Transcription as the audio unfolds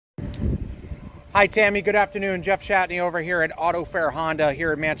Hi Tammy, good afternoon. Jeff Shatney over here at AutoFair Honda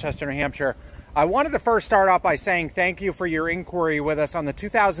here in Manchester, New Hampshire. I wanted to first start off by saying thank you for your inquiry with us on the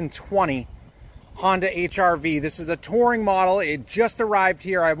 2020 Honda HR-V. This is a touring model. It just arrived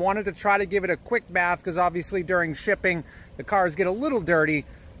here. I wanted to try to give it a quick bath because obviously during shipping the cars get a little dirty,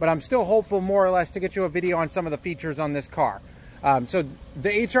 but I'm still hopeful more or less to get you a video on some of the features on this car. So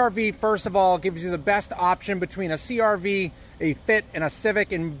the HR-V, first of all, gives you the best option between a CR-V, a Fit, and a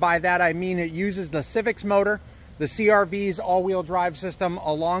Civic, and by that I mean it uses the Civic's motor, the CR-V's all-wheel drive system,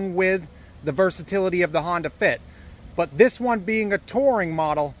 along with the versatility of the Honda Fit. But this one being a touring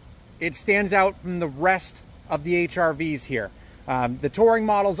model, it stands out from the rest of the HR-Vs here. The touring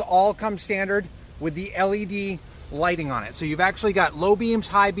models all come standard with the LED lighting on it. So you've actually got low beams,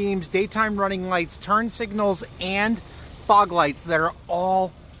 high beams, daytime running lights, turn signals, and fog lights that are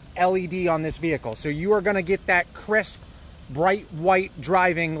all LED on this vehicle. So you are going to get that crisp, bright white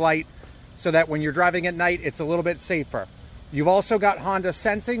driving light so that when you're driving at night, it's a little bit safer. You've also got Honda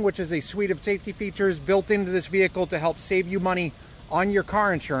Sensing, which is a suite of safety features built into this vehicle to help save you money on your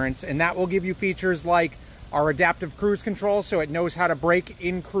car insurance. And that will give you features like our adaptive cruise control, so it knows how to brake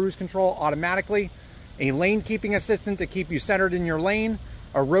in cruise control automatically, a lane keeping assistant to keep you centered in your lane,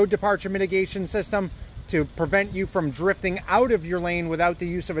 a road departure mitigation system to prevent you from drifting out of your lane without the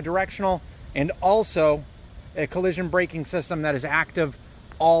use of a directional, and also a collision braking system that is active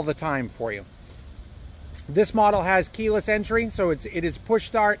all the time for you. This model has keyless entry, so it is push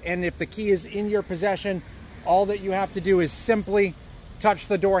start, and if the key is in your possession, all that you have to do is simply touch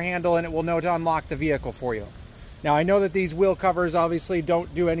the door handle and it will know to unlock the vehicle for you. Now I know that these wheel covers obviously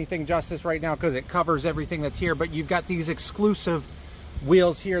don't do anything justice right now because it covers everything that's here, but you've got these exclusive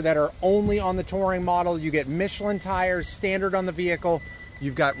wheels here that are only on the touring model. You get Michelin tires standard on the vehicle.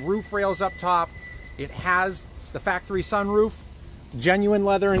 You've got roof rails up top. It has the factory sunroof, genuine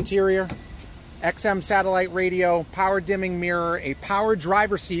leather interior, XM satellite radio, power dimming mirror, a power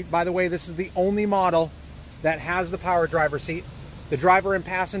driver seat. By the way, this is the only model that has the power driver seat. The driver and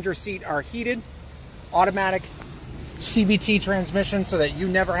passenger seat are heated, automatic CVT transmission so that you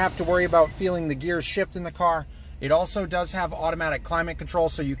never have to worry about feeling the gears shift in the car. It also does have automatic climate control,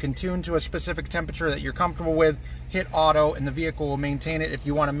 so you can tune to a specific temperature that you're comfortable with, hit auto, and the vehicle will maintain it. If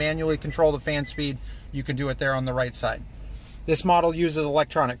you want to manually control the fan speed, you can do it there on the right side. This model uses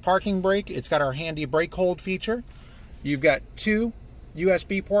electronic parking brake. It's got our handy brake hold feature. You've got two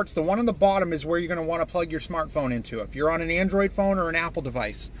USB ports. The one on the bottom is where you're going to want to plug your smartphone into. If you're on an Android phone or an Apple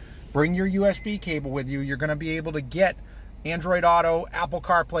device, bring your USB cable with you. You're going to be able to get Android Auto, Apple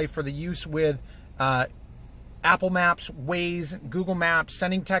CarPlay for the use with Apple Maps, Waze, Google Maps,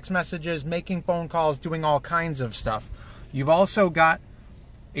 sending text messages, making phone calls, doing all kinds of stuff. You've also got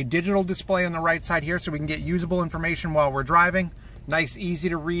a digital display on the right side here so we can get usable information while we're driving. Nice, easy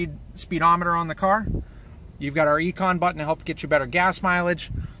to read speedometer on the car. You've got our Econ button to help get you better gas mileage.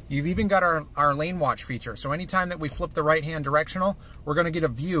 You've even got our lane watch feature. So anytime that we flip the right-hand directional, we're going to get a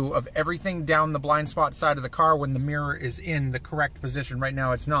view of everything down the blind spot side of the car when the mirror is in the correct position. Right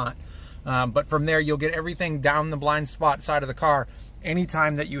now it's not. But from there, you'll get everything down the blind spot side of the car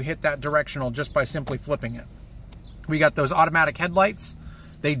anytime that you hit that directional just by simply flipping it. We got those automatic headlights.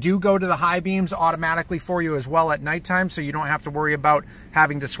 They do go to the high beams automatically for you as well at nighttime, so you don't have to worry about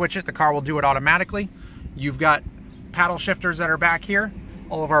having to switch it. The car will do it automatically. You've got paddle shifters that are back here.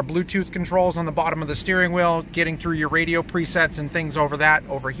 All of our Bluetooth controls on the bottom of the steering wheel, getting through your radio presets and things over that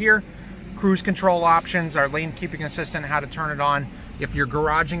over here. Cruise control options, our lane keeping assistant, how to turn it on. If you're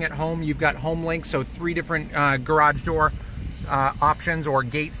garaging at home, you've got home link, so 3 different garage door options or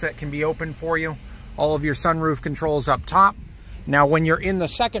gates that can be open for you. All of your sunroof controls up top. Now, when you're in the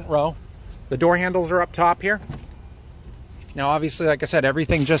second row, the door handles are up top here. Now, obviously, like I said,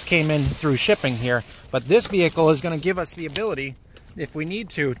 everything just came in through shipping here, but this vehicle is going to give us the ability, if we need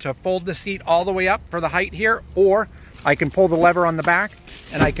to fold the seat all the way up for the height here, or I can pull the lever on the back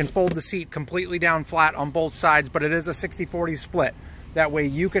and I can fold the seat completely down flat on both sides, but it is a 60-40 split. That way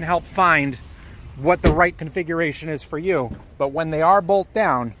you can help find what the right configuration is for you. But when they are both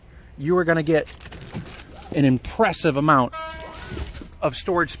down, you are going to get an impressive amount of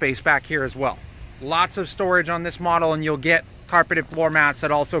storage space back here as well. Lots of storage on this model, and you'll get carpeted floor mats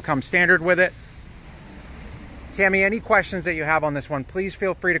that also come standard with it. Tammy, any questions that you have on this one, please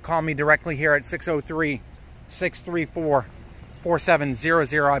feel free to call me directly here at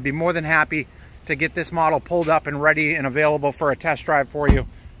 603-634-4700. I'd be more than happy to get this model pulled up and ready and available for a test drive for you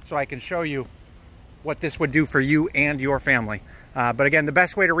so I can show you what this would do for you and your family. But again, the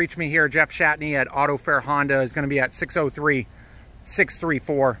best way to reach me here, Jeff Shatney at AutoFair Honda, is going to be at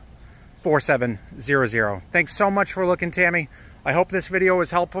 603-634-4700. Thanks so much for looking, Tammy. I hope this video was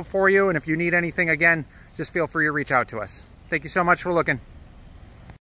helpful for you, and if you need anything, again, just feel free to reach out to us. Thank you so much for looking.